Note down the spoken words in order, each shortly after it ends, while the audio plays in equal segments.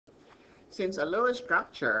Since a Lewis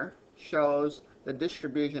structure shows the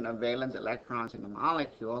distribution of valence electrons in a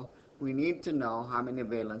molecule, we need to know how many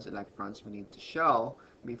valence electrons we need to show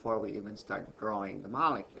before we even start drawing the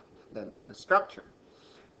molecule, the structure.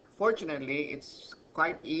 Fortunately, it's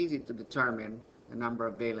quite easy to determine the number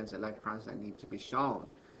of valence electrons that need to be shown.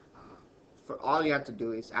 For all you have to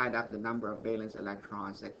do is add up the number of valence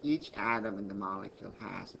electrons that each atom in the molecule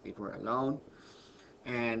has if it were alone.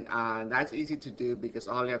 And that's easy to do because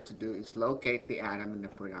all you have to do is locate the atom in the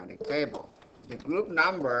periodic table. The group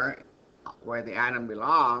number where the atom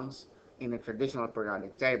belongs in a traditional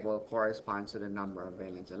periodic table corresponds to the number of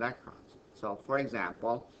valence electrons. So, for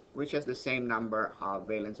example, which has the same number of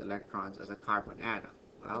valence electrons as a carbon atom?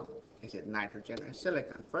 Well, is it nitrogen or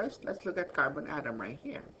silicon? First, let's look at carbon atom right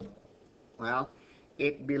here. Well,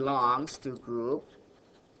 it belongs to group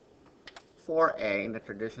 4A in the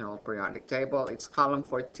traditional periodic table. It's column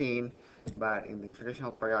 14, but in the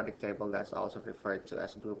traditional periodic table, that's also referred to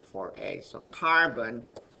as group 4A. So carbon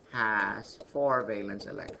has 4 valence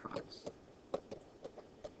electrons.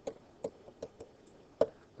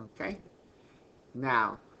 Okay?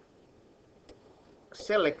 Now,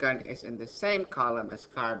 silicon is in the same column as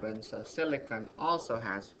carbon, so silicon also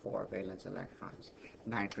has 4 valence electrons.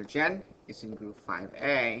 Nitrogen is in group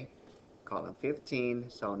 5A, column 15,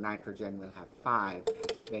 so nitrogen will have 5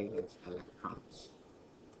 valence electrons.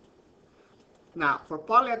 Now, for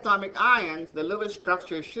polyatomic ions, the Lewis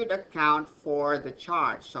structure should account for the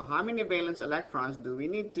charge. So how many valence electrons do we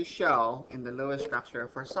need to show in the Lewis structure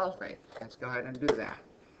for sulfate? Let's go ahead and do that.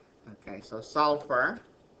 Okay, so sulfur,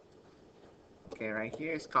 okay, right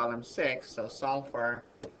here is column 6, so sulfur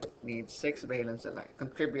needs 6 valence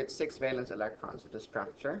contributes 6 valence electrons to the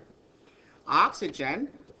structure. Oxygen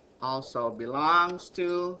also belongs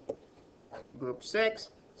to group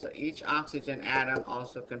 6, so each oxygen atom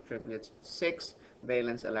also contributes 6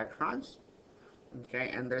 valence electrons. Okay,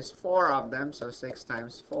 and there's 4 of them, so 6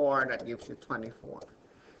 times 4, that gives you 24.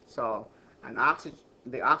 So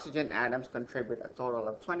the oxygen atoms contribute a total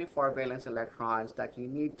of 24 valence electrons that you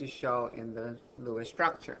need to show in the Lewis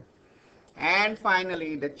structure. And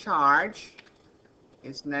finally, the charge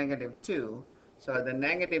is -2. So the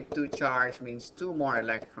 -2 charge means 2 more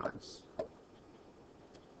electrons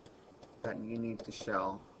that you need to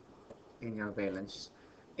show in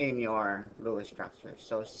your Lewis structure.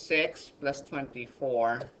 So 6 plus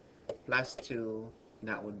 24 plus 2,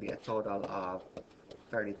 that would be a total of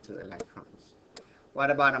 32 electrons. What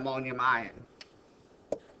about ammonium ion?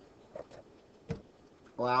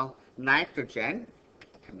 Well, nitrogen,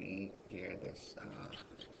 let me clear this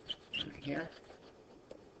right here.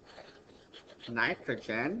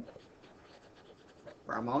 Nitrogen,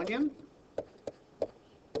 for ammonium,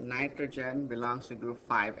 nitrogen belongs to group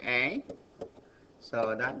 5A,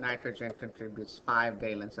 so that nitrogen contributes 5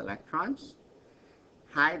 valence electrons.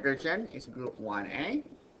 Hydrogen is group 1A,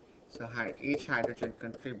 so each hydrogen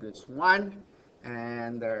contributes 1,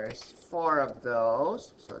 and there's 4 of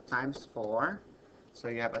those, so times 4, so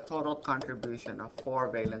you have a total contribution of 4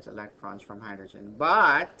 valence electrons from hydrogen.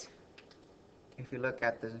 But if you look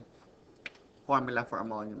at the formula for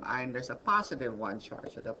ammonium ion, there's a positive 1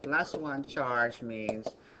 charge. So the plus 1 charge means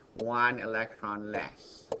 1 electron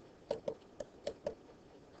less.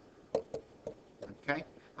 Okay?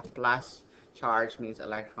 A plus charge means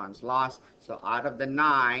electrons lost. So out of the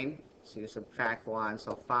 9, so you subtract 1,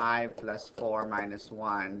 so 5 plus 4 minus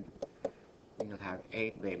 1, you'll have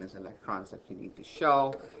 8 valence electrons that you need to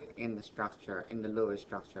show in the structure, in the Lewis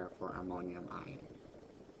structure for ammonium ion.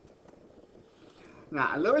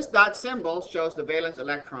 Now, a Lewis dot symbol shows the valence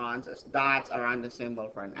electrons as dots around the symbol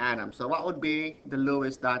for an atom. So what would be the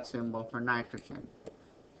Lewis dot symbol for nitrogen?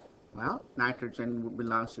 Well, nitrogen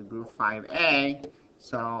belongs to group 5A,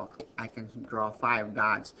 so I can draw 5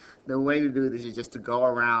 dots. The way to do this is just to go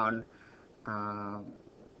around,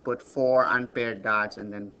 put 4 unpaired dots, and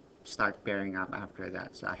then start pairing up after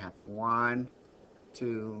that. So I have 1,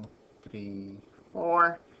 2, 3,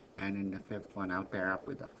 4. And in the 5th one, I'll pair up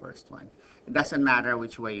with the first one. It doesn't matter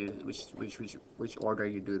which way which order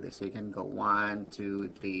you do this. So you can go 1, 2,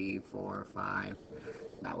 3, 4, 5.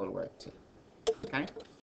 That will work too. Okay.